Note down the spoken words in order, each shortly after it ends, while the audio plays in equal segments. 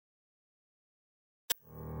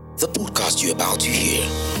The podcast you're about to hear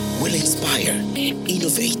will inspire,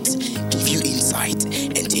 innovate, give you insight,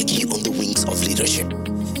 and take you on the wings of leadership.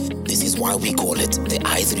 This is why we call it the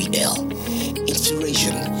I3L.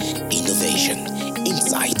 Inspiration, innovation,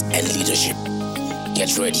 insight, and leadership.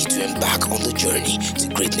 Get ready to embark on the journey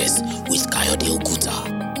to greatness with Kayode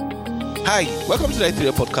Oguta. Hi, welcome to the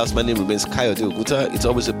I3L podcast. My name remains Kayode Oguta. It's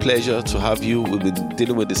always a pleasure to have you. We've been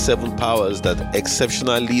dealing with the 7 powers that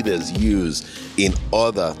exceptional leaders use in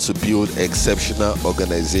order to build exceptional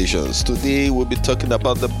organizations. Today, we'll be talking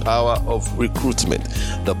about the power of recruitment.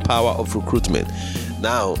 The power of recruitment.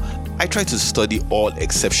 Now, I try to study all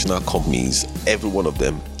exceptional companies, every one of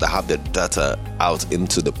them that have their data out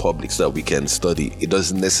into the public so that we can study. It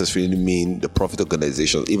doesn't necessarily mean the profit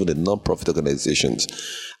organizations, even the non-profit organizations.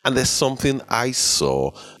 And there's something I saw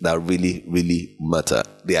that really matter.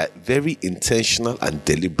 They are very intentional and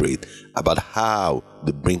deliberate about how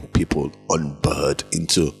they bring people on board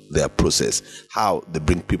into their process. How they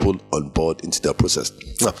bring people on board into their process.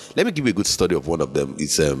 Now, let me give you a good story of one of them.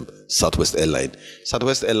 It's Southwest Airline.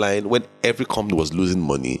 Southwest Airline, when every company was losing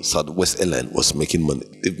money, Southwest Airline was making money.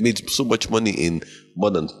 They've made so much money in more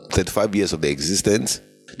than 35 years of their existence.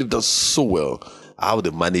 They've done so well how they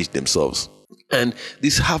manage themselves. And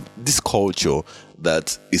these have this culture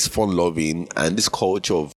that is fun-loving and this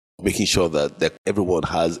culture of making sure that everyone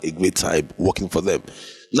has a great time working for them.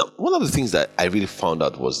 Now, one of the things that I really found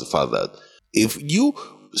out was the fact that if you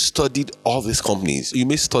studied all these companies, you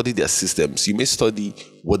may study their systems, you may study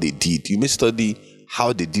what they did, you may study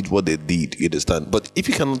how they did what they did, you understand? But if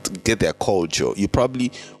you cannot get their culture, you probably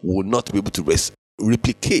will not be able to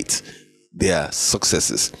replicate their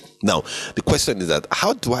successes. Now, the question is that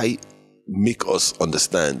how do I make us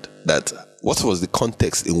understand that what was the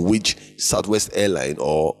context in which Southwest Airline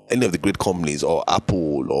or any of the great companies or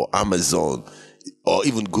Apple or Amazon or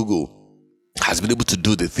even Google has been able to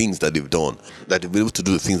do the things that they've done,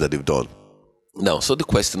 Now, so the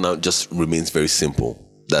question now just remains very simple,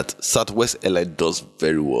 that Southwest Airline does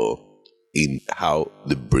very well in how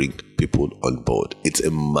they bring people on board. It's a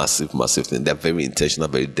massive thing. They're very intentional,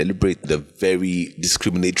 very deliberate. They're very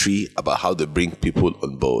discriminatory about how they bring people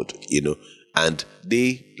on board, and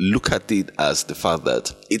they look at it as the fact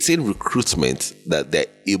that it's in recruitment that they're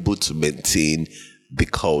able to maintain the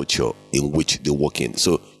culture in which they work in.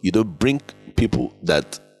 So you don't bring people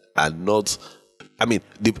that are not,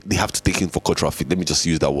 they have to take in for cultural fit. Let me just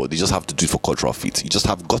use that word. They just have to do it for cultural fit. You just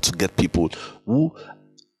have got to get people who,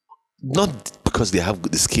 not because they have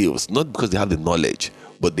the skills, not because they have the knowledge,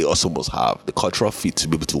 but they also must have the cultural fit to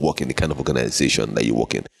be able to work in the kind of organization that you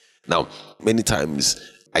work in. Now, many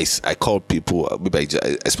times I call people, maybe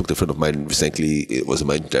I spoke to a friend of mine recently. It was a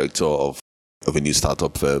managing director of a new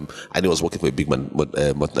startup firm, and he was working for a big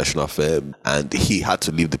multinational firm, and he had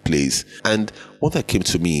to leave the place. And one that came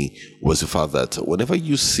to me was the fact that whenever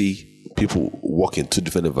you see people work in 2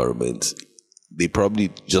 different environments, they probably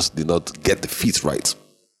just did not get the fit right.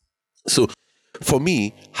 So for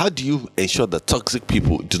me, how do you ensure that toxic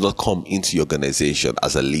people do not come into your organization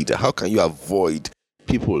as a leader? How can you avoid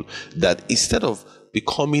people that instead of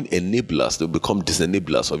becoming enablers, they become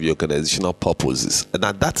disenablers of your organizational purposes? And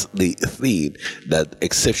that's the thing that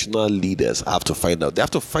exceptional leaders have to find out. They have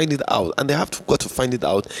to find it out, and they have got to find it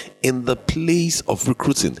out in the place of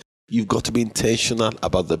recruiting. You've got to be intentional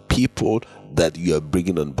about the people that you are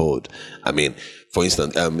bringing on board. For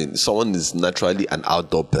instance, someone is naturally an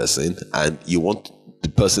outdoor person and you want the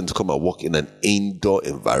person to come and work in an indoor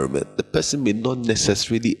environment. The person may not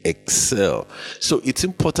necessarily excel. So it's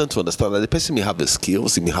important to understand that the person may have the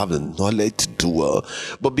skills, he may have the knowledge to do well,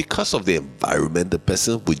 but because of the environment, the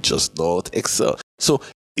person will just not excel. So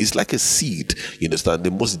it's like a seed, you understand?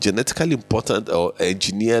 The most genetically important or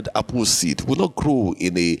engineered apple seed will not grow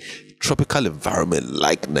in a tropical environment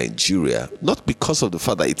like Nigeria, not because of the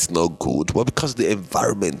fact that it's not good, but because the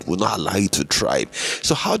environment will not allow you to thrive.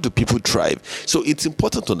 So how do people thrive? So it's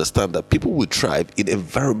important to understand that people will thrive in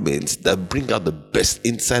environments that bring out the best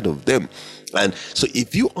inside of them. And so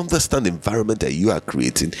if you understand the environment that you are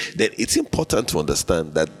creating, then it's important to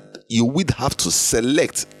understand that you would have to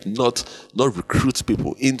select, not recruit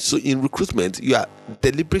people. So in recruitment, you are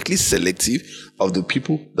deliberately selective of the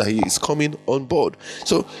people that is coming on board.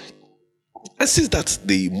 So, and since that's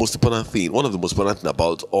the most important thing, one of the most important things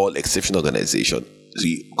about all exceptional organizations,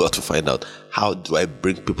 you got to find out, how do I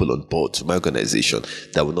bring people on board to my organization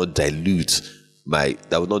that will not dilute my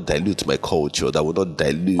culture, that will not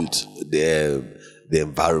dilute the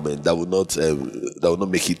environment, that will not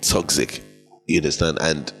make it toxic. You understand?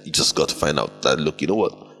 And you just got to find out that, look, you know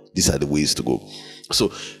what? These are the ways to go.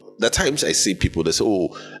 So there are times I see people that say,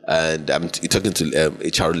 "Oh," and I'm talking to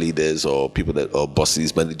HR leaders or people that or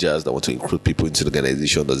bosses, managers that want to recruit people into the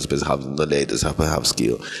organization. Does this person have knowledge? Does this person have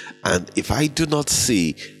skill? And if I do not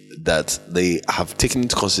see that they have taken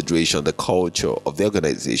into consideration the culture of the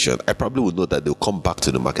organization, I probably would know that they'll come back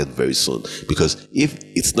to the market very soon. Because if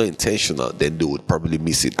it's not intentional, then they would probably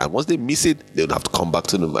miss it. And once they miss it, they would have to come back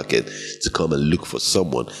to the market to come and look for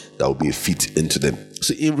someone that will be a fit into them.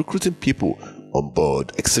 So in recruiting people on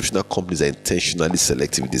board, exceptional companies are intentionally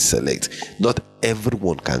selective. They select. Not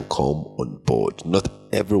everyone can come on board. Not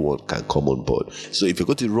everyone can come on board. So if you're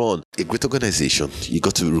going to run a great organization, you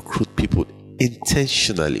got to recruit people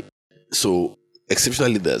intentionally. So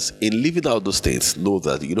exceptional leaders, in leaving out those things, know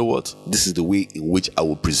that, you know what, this is the way in which I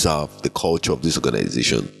will preserve the culture of this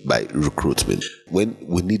organization by recruitment. When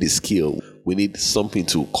we need a skill, we need something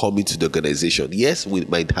to come into the organization. Yes, we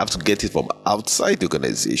might have to get it from outside the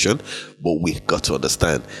organization, but we got to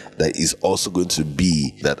understand that it's also going to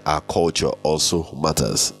be that our culture also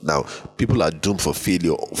matters. Now, people are doomed for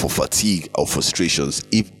failure, for fatigue, or frustrations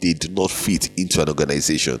if they do not fit into an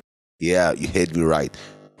organization. Yeah, you heard me right.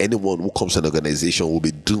 Anyone who comes to an organization will be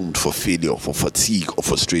doomed for failure, for fatigue, or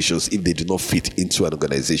frustrations if they do not fit into an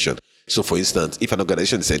organization. So, for instance, if an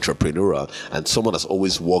organization is entrepreneurial and someone has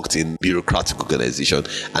always worked in bureaucratic organization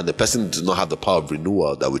and the person does not have the power of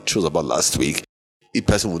renewal that we chose about last week, the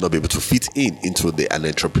person will not be able to fit into an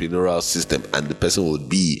entrepreneurial system, and the person will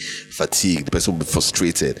be fatigued, the person will be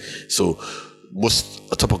frustrated. So, most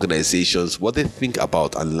top organizations, what they think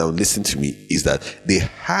about, and now listen to me, is that they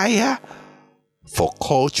hire for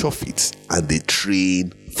culture fit and they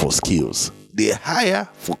train for skills. They hire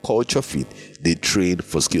for culture fit, they train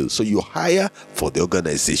for skills. So you hire for the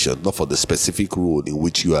organization, not for the specific role in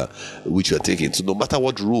which you are taking. So no matter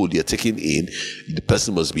what role you're taking in, the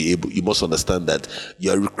person must be able, you must understand that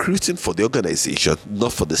you are recruiting for the organization,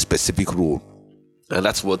 not for the specific role. And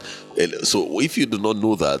that's what, so if you do not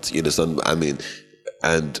know that, you understand, I mean,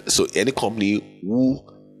 and so any company who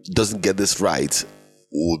doesn't get this right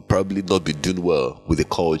would probably not be doing well with the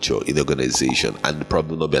culture in the organization, and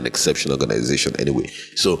probably not be an exceptional organization anyway.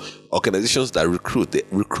 So organizations that recruit, they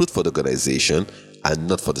recruit for the organization and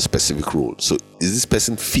not for the specific role. So is this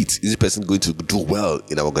person fit? Is this person going to do well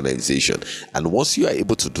in our organization? And once you are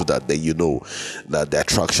able to do that, then you know that the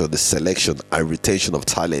attraction, the selection and retention of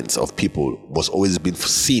talents of people must always be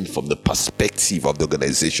seen from the perspective of the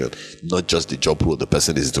organization, not just the job role the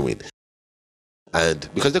person is doing. And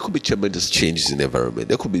because there could be tremendous changes in the environment,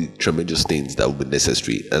 there could be tremendous things that would be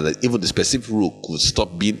necessary, and that even the specific rule could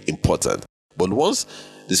stop being important. But once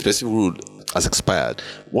the specific rule has expired,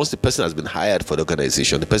 once the person has been hired for the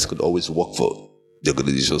organization, the person could always work for the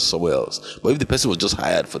organization somewhere else. But if the person was just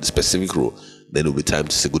hired for the specific role, then it will be time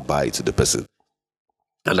to say goodbye to the person.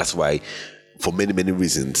 And that's why, for many, many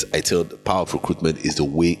reasons, I tell the Power of Recruitment is the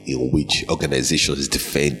way in which organizations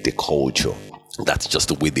defend the culture. That's just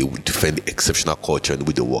the way they would defend the exceptional culture and the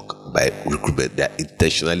way they work. By recruitment, they're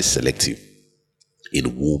intentionally selective in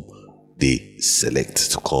whom they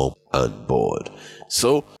select to come on board.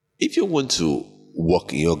 So, if you want to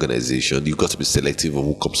work in your organization, you've got to be selective of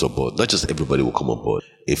who comes on board. Not just everybody will come on board.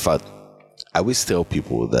 In fact, I always tell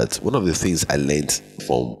people that one of the things I learned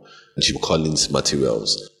from Jim Collins'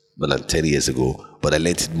 materials more than 10 years ago, but I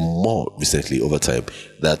learned it more recently over time,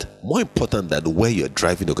 that more important than where you're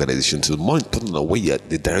driving the organization to, more important than where you're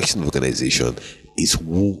the direction of the organization, is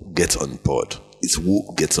who gets on board. It's who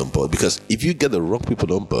gets on board. Because if you get the wrong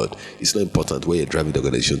people on board, it's not important where you're driving the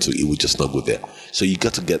organization to, it will just not go there. So you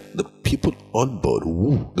got to get the people on board.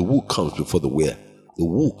 The who comes before the where. The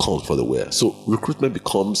who comes for the where. So recruitment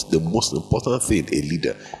becomes the most important thing a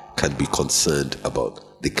leader can be concerned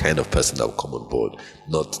about. The kind of person that will come on board,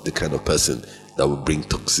 not the kind of person that will bring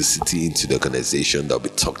toxicity into the organization, that will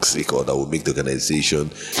be toxic, or that will make the organization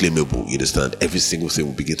flammable. You understand? Every single thing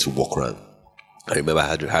will begin to walk around. I remember I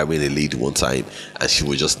had hiring a lady one time, and she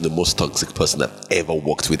was just the most toxic person I've ever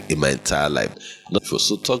worked with in my entire life. She was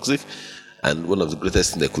so toxic, and one of the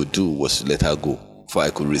greatest things I could do was to let her go, before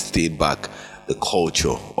I could retain back the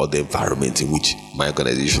culture or the environment in which my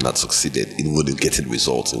organization had succeeded in getting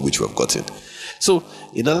results in which we have gotten. So,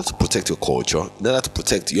 in order to protect your culture, in order to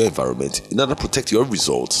protect your environment, in order to protect your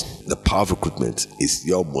results, the Power of Recruitment is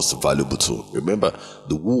your most valuable tool. Remember,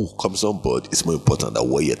 the who comes on board is more important than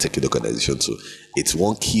where you're taking the organization to. It's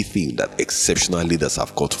one key thing that exceptional leaders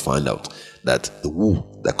have got to find out, that the who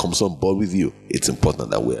that comes on board with you, it's important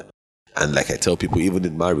than where. And like I tell people, even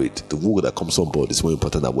in marriage, the who that comes on board is more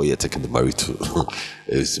important than where you're taking the marriage to.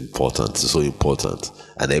 It's important. It's so important.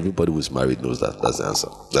 And everybody who's married knows that. That's the answer.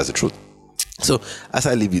 That's the truth. So as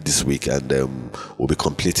I leave you this week, and we'll be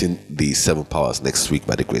completing the 7 powers next week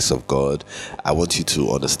by the grace of God, I want you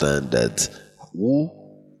to understand that who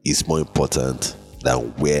is more important than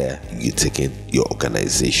where you're taking your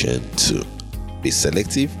organization to. Be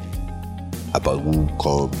selective about who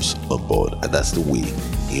comes on board, and that's the way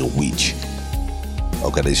in which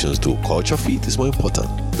organizations do. Culture fit is more important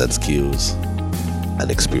than skills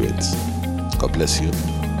and experience. God bless you.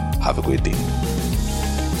 Have a great day.